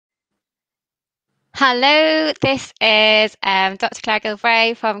Hello, this is Dr. Claire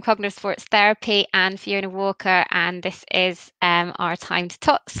Gilvray from Cognitive Sports Therapy and Fiona Walker, and this is our time to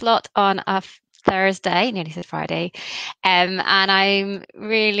talk slot on a Thursday, nearly said Friday. And I'm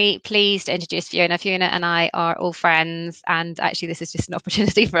really pleased to introduce Fiona. Fiona and I are all friends, and actually, this is just an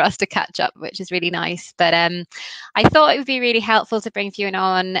opportunity for us to catch up, which is really nice. But I thought it would be really helpful to bring Fiona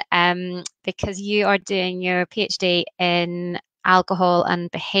on because you are doing your PhD in alcohol and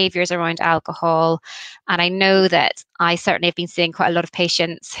behaviours around alcohol. And I know that I certainly have been seeing quite a lot of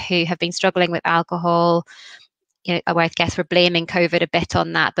patients who have been struggling with alcohol. I guess we're blaming COVID a bit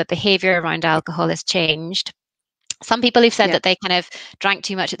on that, but behaviour around alcohol has changed. Some people who've said Yeah. that they kind of drank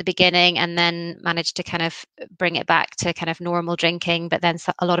too much at the beginning and then managed to kind of bring it back to kind of normal drinking, but then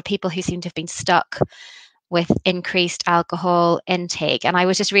a lot of people who seem to have been stuck with increased alcohol intake. And I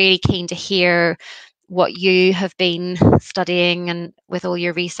was just really keen to hear what you have been studying and with all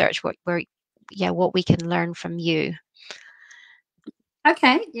your research, what we can learn from you.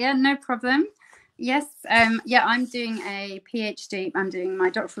 Okay. Yeah, no problem. Yes. Yeah, I'm doing a PhD. I'm doing my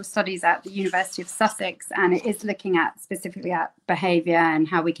doctoral studies at the University of Sussex, and it is looking at specifically at behaviour and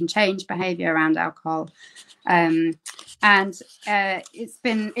how we can change behaviour around alcohol. And it's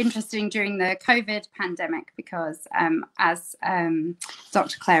been interesting during the COVID pandemic because, as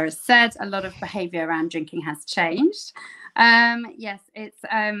Dr. Claire has said, a lot of behaviour around drinking has changed. Yes, it's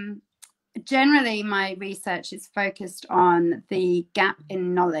generally my research is focused on the gap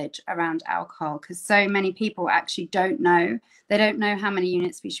in knowledge around alcohol because so many people actually don't know. They don't know how many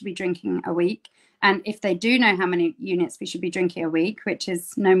units we should be drinking a week. And if they do know how many units we should be drinking a week, which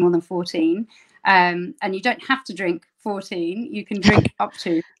is no more than 14, and you don't have to drink 14, you can drink up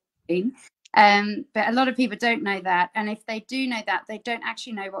to 14. But a lot of people don't know that. And if they do know that, they don't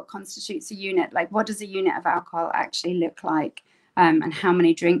actually know what constitutes a unit. Like, what does a unit of alcohol actually look like? And how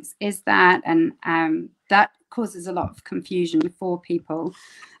many drinks is that? And that causes a lot of confusion for people.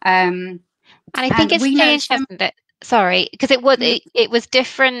 And I think And it's we know changed, some. hasn't it? Sorry, because it was Yeah, it was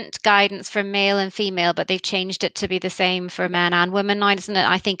different guidance for male and female, but they've changed it to be the same for men and women now, isn't it?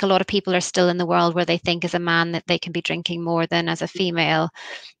 I think a lot of people are still in the world where they think as a man that they can be drinking more than as a female.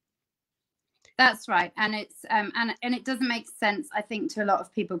 that's right. And it's and it doesn't make sense, I think, to a lot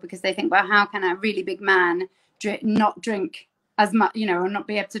of people because they think, well, how can a really big man not drink as much, or not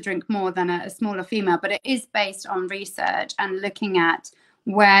be able to drink more than a smaller female? But it is based on research and looking at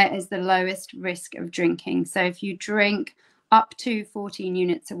where is the lowest risk of drinking. So if you drink up to 14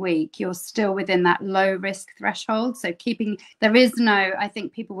 units a week, you're still within that low risk threshold. So there is no, I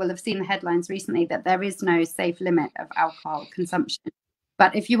think people will have seen the headlines recently that there is no safe limit of alcohol consumption.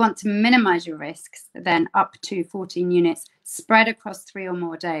 But if you want to minimize your risks, then up to 14 units spread across 3 or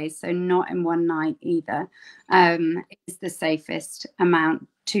more days, so not in one night either, is the safest amount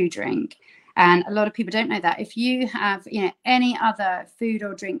to drink. And a lot of people don't know that. If you have, any other food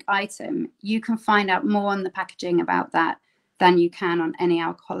or drink item, you can find out more on the packaging about that than you can on any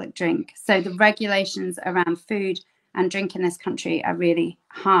alcoholic drink. So the regulations around food and drink in this country are really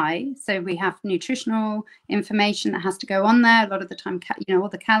high. So we have nutritional information that has to go on there. A lot of the time, all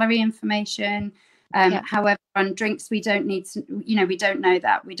the calorie information. Yeah. However, on drinks, we don't need to, we don't know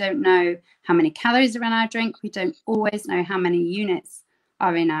that. We don't know how many calories are in our drink. We don't always know how many units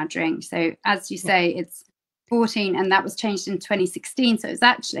are in our drink. So as you say, it's 14, and that was changed in 2016. So it's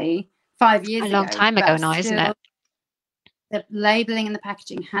actually 5 years A long ago, time ago but now, isn't it? still the labeling and the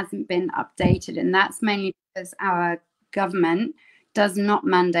packaging hasn't been updated. And that's mainly because our government does not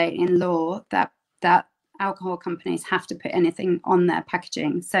mandate in law that alcohol companies have to put anything on their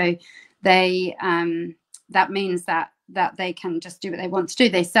packaging. So they that means that they can just do what they want to do.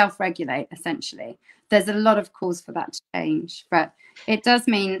 They self-regulate, essentially. There's a lot of calls for that to change, but it does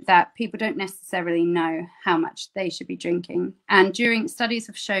mean that people don't necessarily know how much they should be drinking. And studies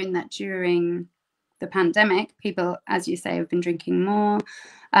have shown that during the pandemic, people, as you say, have been drinking more.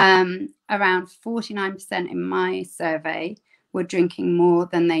 Around 49% in my survey were drinking more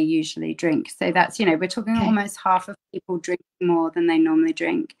than they usually drink. So that's, we're talking Okay. almost half of people drinking more than they normally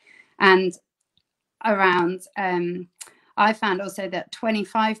drink. And around, I found also that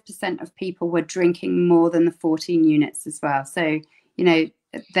 25% of people were drinking more than the 14 units as well. So,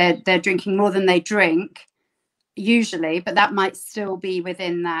 they're drinking more than they drink usually, but that might still be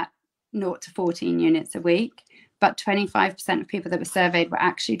within that 0 to 14 units a week. But 25% of people that were surveyed were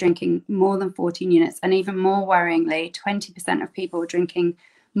actually drinking more than 14 units. And even more worryingly, 20% of people were drinking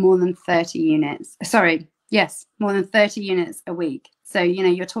more than 30 units. Sorry, yes, more than 30 units a week. So,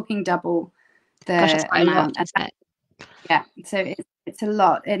 you're talking double Gosh, that's the quite a lot, amount. isn't it? Yeah, so it's a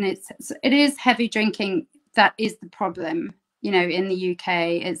lot. And it is heavy drinking that is the problem. in the UK,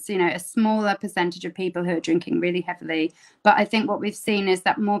 it's, a smaller percentage of people who are drinking really heavily. But I think what we've seen is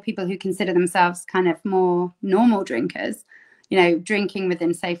that more people who consider themselves kind of more normal drinkers, drinking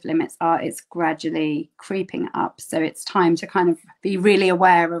within safe limits, it's gradually creeping up. So it's time to kind of be really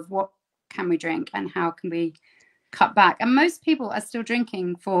aware of what can we drink and how can we cut back. And most people are still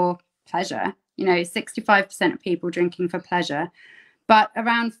drinking for pleasure. 65% of people drinking for pleasure, but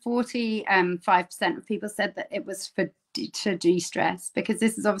around 45% of people said that it was to de-stress, because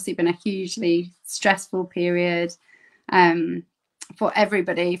this has obviously been a hugely stressful period for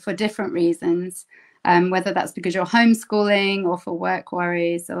everybody for different reasons, whether that's because you're homeschooling or for work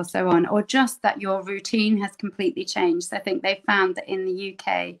worries or so on, or just that your routine has completely changed. So I think they found that in the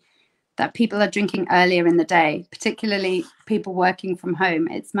UK that people are drinking earlier in the day, particularly people working from home.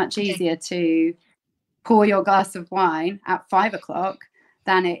 It's much easier to pour your glass of wine at 5 o'clock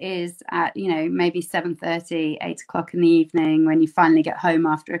than it is at, maybe 7:30, 8 o'clock in the evening when you finally get home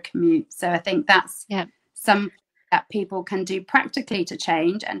after a commute. So I think that's some that people can do practically to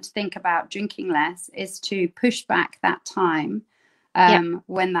change and to think about drinking less, is to push back that time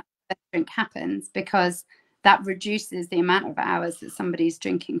when that drink happens, because that reduces the amount of hours that somebody's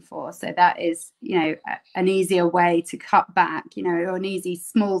drinking for. So that is, an easier way to cut back, or an easy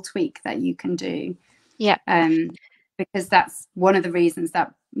small tweak that you can do. Yeah. Because that's one of the reasons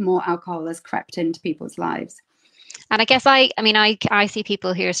that more alcohol has crept into people's lives. And I guess I see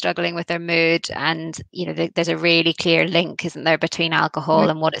people who are struggling with their mood, and there's a really clear link, isn't there, between alcohol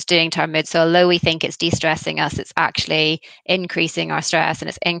and what it's doing to our mood. So although we think it's de-stressing us, it's actually increasing our stress, and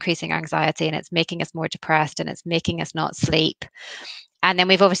it's increasing our anxiety, and it's making us more depressed, and it's making us not sleep. And then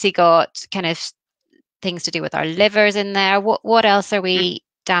we've obviously got kind of things to do with our livers in there. What else are we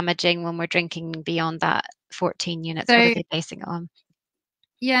damaging when we're drinking beyond that 14 units? What are they basing it on?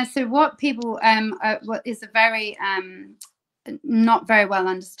 Yeah, so what people, what is a very not very well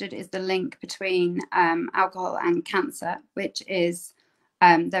understood is the link between alcohol and cancer, which is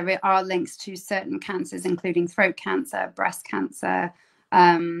there are links to certain cancers, including throat cancer, breast cancer,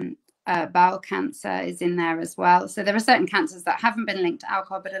 bowel cancer is in there as well. So there are certain cancers that haven't been linked to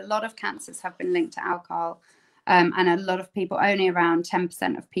alcohol, but a lot of cancers have been linked to alcohol. And a lot of people, only around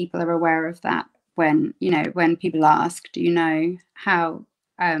 10% of people are aware of that. When people ask, do you know how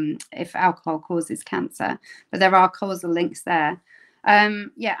if alcohol causes cancer? But there are causal links there.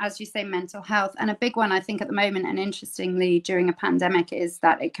 As you say, mental health, and a big one I think at the moment, and interestingly during a pandemic, is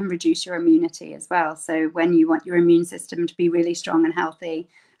that it can reduce your immunity as well. So when you want your immune system to be really strong and healthy,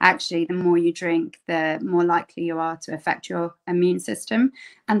 actually the more you drink, the more likely you are to affect your immune system.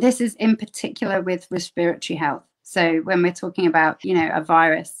 And this is in particular with respiratory health. So when we're talking about a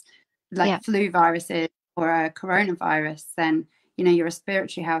virus like flu viruses or a coronavirus, then your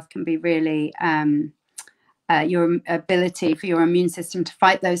respiratory health can be really your ability for your immune system to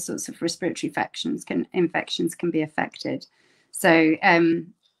fight those sorts of respiratory infections can be affected. So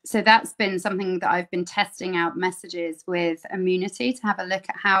that's been something that I've been testing out messages with immunity, to have a look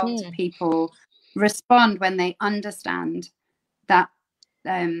at how do people respond when they understand that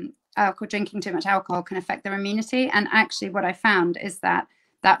drinking too much alcohol can affect their immunity. And actually what I found is that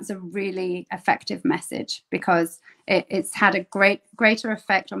that's a really effective message, because it's had a greater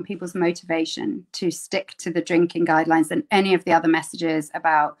effect on people's motivation to stick to the drinking guidelines than any of the other messages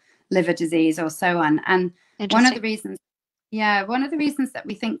about liver disease or so on. And one of the reasons that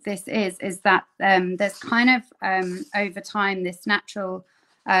we think this is that there's kind of over time this natural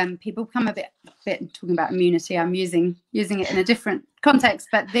people become a bit talking about immunity, I'm using it in a different context,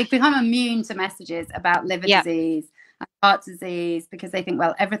 but they become immune to messages about liver disease, heart disease, because they think,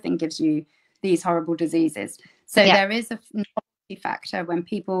 well, everything gives you these horrible diseases. So there is a novelty factor when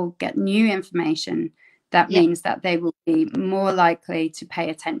people get new information. That means that they will be more likely to pay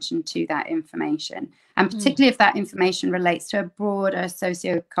attention to that information, and particularly if that information relates to a broader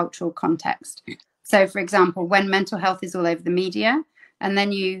socio-cultural context. So, for example, when mental health is all over the media, and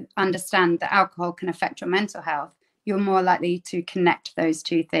then you understand that alcohol can affect your mental health, you're more likely to connect those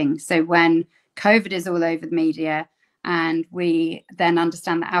two things. So when COVID is all over the media, and we then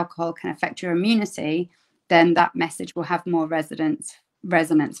understand that alcohol can affect your immunity, then that message will have more resonance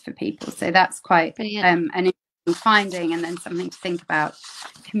for people. So that's quite an interesting finding, and then something to think about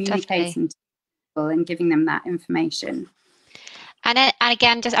communicating to people and giving them that information. And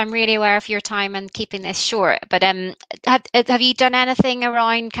again, I'm really aware of your time and keeping this short, but have you done anything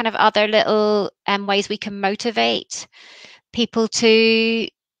around kind of other little ways we can motivate people to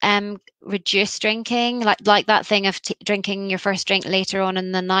reduce drinking, like that thing of drinking your first drink later on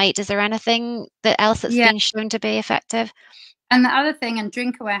in the night? Is there anything else that's been shown to be effective? And the other thing, and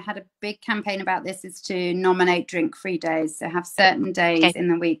Drinkaware had a big campaign about this, is to nominate drink-free days. So have certain days in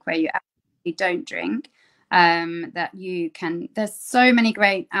the week where you actually don't drink. That you can. There's so many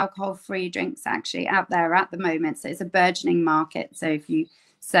great alcohol-free drinks actually out there at the moment. So it's a burgeoning market. So if you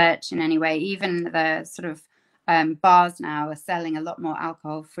search in any way, even the sort of bars now are selling a lot more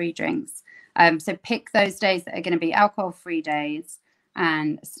alcohol-free drinks. So pick those days that are going to be alcohol-free days,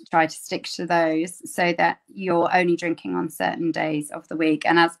 and try to stick to those so that you're only drinking on certain days of the week.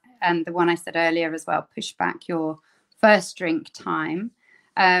 And the one I said earlier as well, push back your first drink time.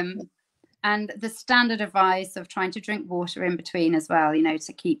 And the standard advice of trying to drink water in between as well,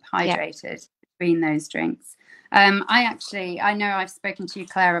 to keep hydrated between those drinks. I know I've spoken to you,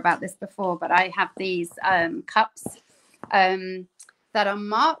 Claire, about this before, but I have these cups that are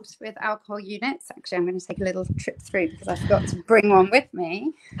marked with alcohol units. Actually, I'm going to take a little trip through because I forgot to bring one with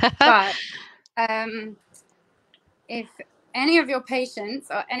me. But if any of your patients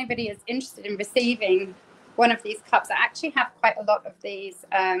or anybody is interested in receiving one of these cups, I actually have quite a lot of these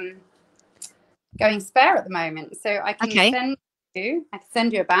going spare at the moment. So I can send you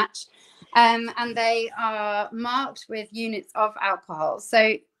a batch. And they are marked with units of alcohol.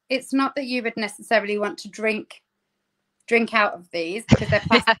 So it's not that you would necessarily want to drink out of these, because they're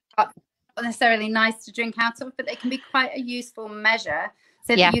plastic not necessarily nice to drink out of, but they can be quite a useful measure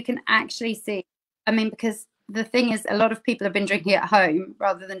so that you can actually see. I mean, because the thing is, a lot of people have been drinking at home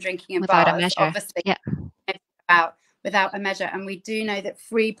rather than drinking in without bars, a measure. obviously, without a measure. And we do know that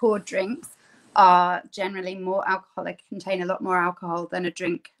free poured drinks are generally more alcoholic, contain a lot more alcohol than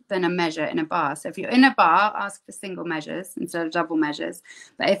a measure in a bar. So if you're in a bar, ask for single measures instead of double measures.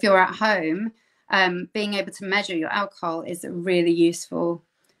 But if you're at home, being able to measure your alcohol is a really useful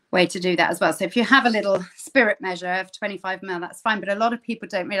way to do that as well. So if you have a little spirit measure of 25 ml, that's fine. But a lot of people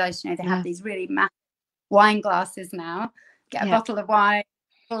don't realize, they have these really massive wine glasses now. Get a bottle of wine,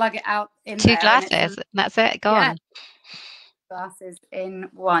 plug it out in 2 there, glasses, and that's it, gone. Glasses in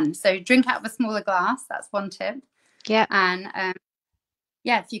one. So drink out of a smaller glass. That's one tip. And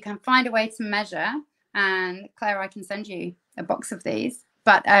if you can find a way to measure, and Claire, I can send you a box of these.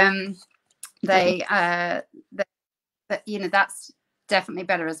 But that's definitely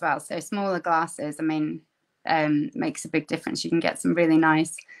better as well. So smaller glasses, I mean, makes a big difference. You can get some really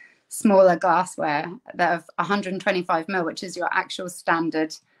nice smaller glassware that of 125 ml, which is your actual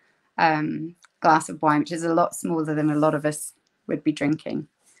standard glass of wine, which is a lot smaller than a lot of us would be drinking.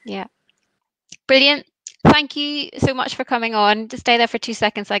 Brilliant. Thank you so much for coming on. Just stay there for 2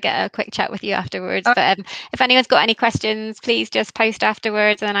 seconds. I get a quick chat with you afterwards. But if anyone's got any questions, please just post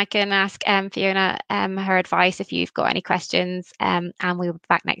afterwards, and I can ask Fiona her advice if you've got any questions. And we'll be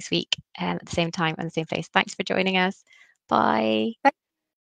back next week at the same time and the same place. Thanks for joining us. Bye.